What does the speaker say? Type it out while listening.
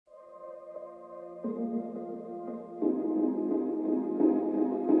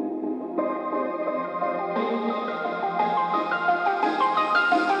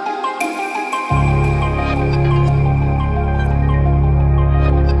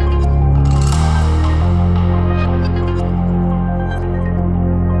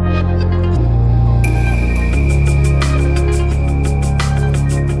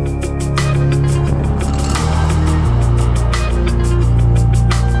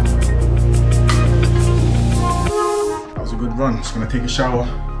Run. Just gonna take a shower,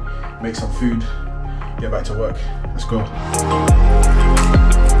 make some food, get back to work. Let's go.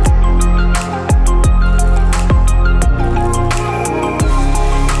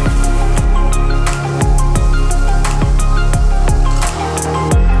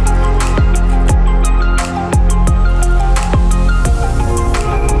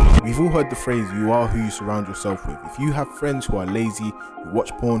 We've all heard the phrase, you are who you surround yourself with. If you have friends who are lazy, who watch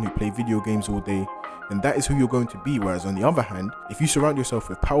porn, who play video games all day, then that is who you're going to be. Whereas on the other hand, if you surround yourself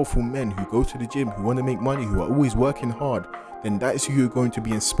with powerful men who go to the gym, who want to make money, who are always working hard, then that is who you're going to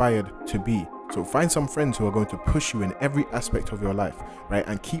be inspired to be. So find some friends who are going to push you in every aspect of your life, right?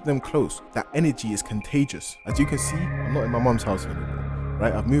 And keep them close. That energy is contagious. As you can see, I'm not in my mom's house anymore,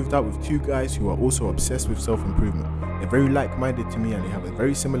 right? I've moved out with two guys who are also obsessed with self-improvement. They're very like-minded to me and they have a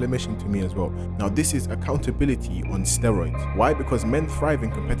very similar mission to me as well. Now this is accountability on steroids. Why? Because men thrive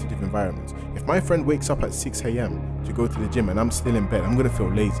in competitive environments. If my friend wakes up at 6 AM to go to the gym and I'm still in bed, I'm gonna feel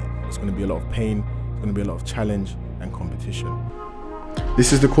lazy. It's gonna be a lot of pain, it's gonna be a lot of challenge and competition.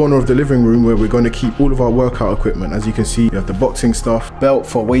 This is the corner of the living room where we're going to keep all of our workout equipment. As you can see, you have the boxing stuff, belt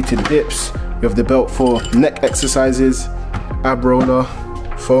for weighted dips, you have the belt for neck exercises, ab roller,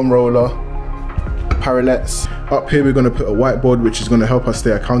 foam roller, parallettes. Up here we're going to put a whiteboard which is going to help us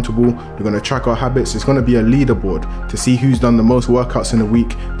stay accountable. We're going to track our habits. It's going to be a leaderboard to see who's done the most workouts in a week,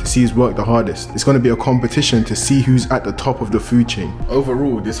 to see who's worked the hardest. It's going to be a competition to see who's at the top of the food chain.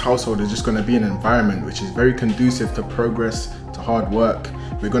 Overall, this household is just going to be an environment which is very conducive to progress, to hard work.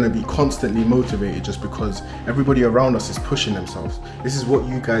 We're going to be constantly motivated just because everybody around us is pushing themselves. This is what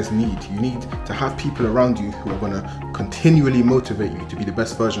you guys need. You need to have people around you who are going to continually motivate you to be the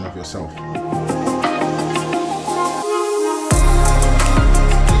best version of yourself.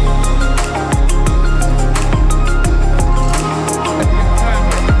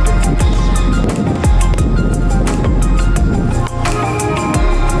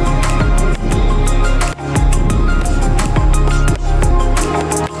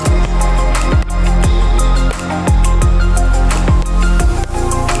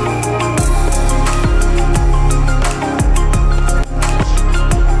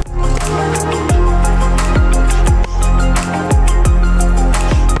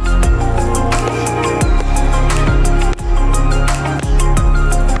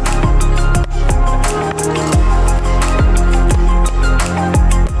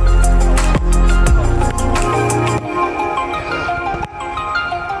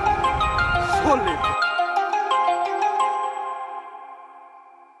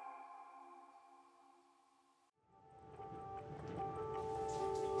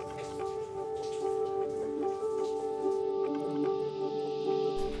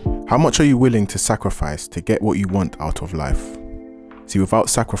 How much are you willing to sacrifice to get what you want out of life? See, without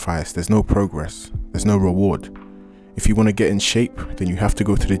sacrifice, there's no progress, there's no reward. If you want to get in shape, then you have to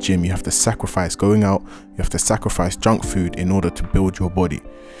go to the gym, you have to sacrifice going out, you have to sacrifice junk food in order to build your body.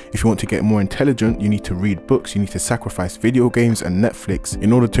 If you want to get more intelligent, you need to read books, you need to sacrifice video games and Netflix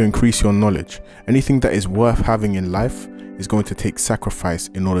in order to increase your knowledge. Anything that is worth having in life is going to take sacrifice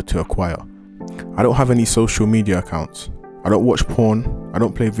in order to acquire. I don't have any social media accounts. I don't watch porn, I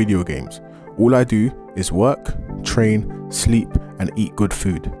don't play video games. All I do is work, train, sleep, and eat good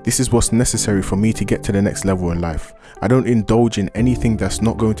food. This is what's necessary for me to get to the next level in life. I don't indulge in anything that's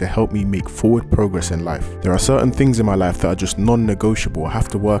not going to help me make forward progress in life. There are certain things in my life that are just non-negotiable. I have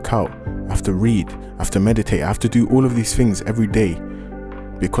to work out, I have to read, I have to meditate, I have to do all of these things every day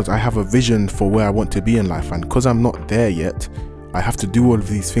because I have a vision for where I want to be in life, and because I'm not there yet, I have to do all of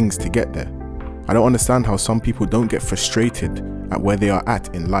these things to get there. I don't understand how some people don't get frustrated at where they are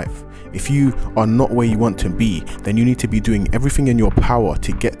at in life. If you are not where you want to be, then you need to be doing everything in your power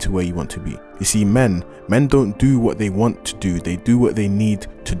to get to where you want to be. You see, men don't do what they want to do, they do what they need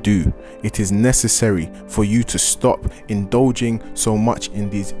to do. It is necessary for you to stop indulging so much in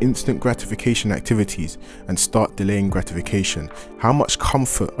these instant gratification activities and start delaying gratification. How much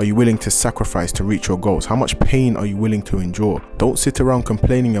comfort are you willing to sacrifice to reach your goals? How much pain are you willing to endure? Don't sit around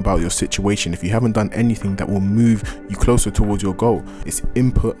complaining about your situation if you haven't done anything that will move you closer towards your goal. It's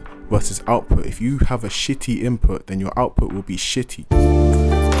input versus output. If you have a shitty input, then your output will be shitty.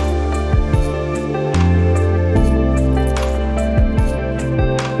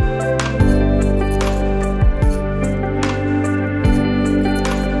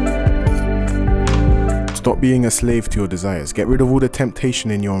 Stop being a slave to your desires. Get rid of all the temptation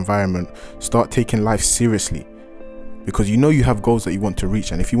in your environment. Start taking life seriously, because you know you have goals that you want to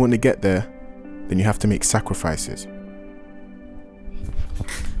reach, and if you want to get there, then you have to make sacrifices.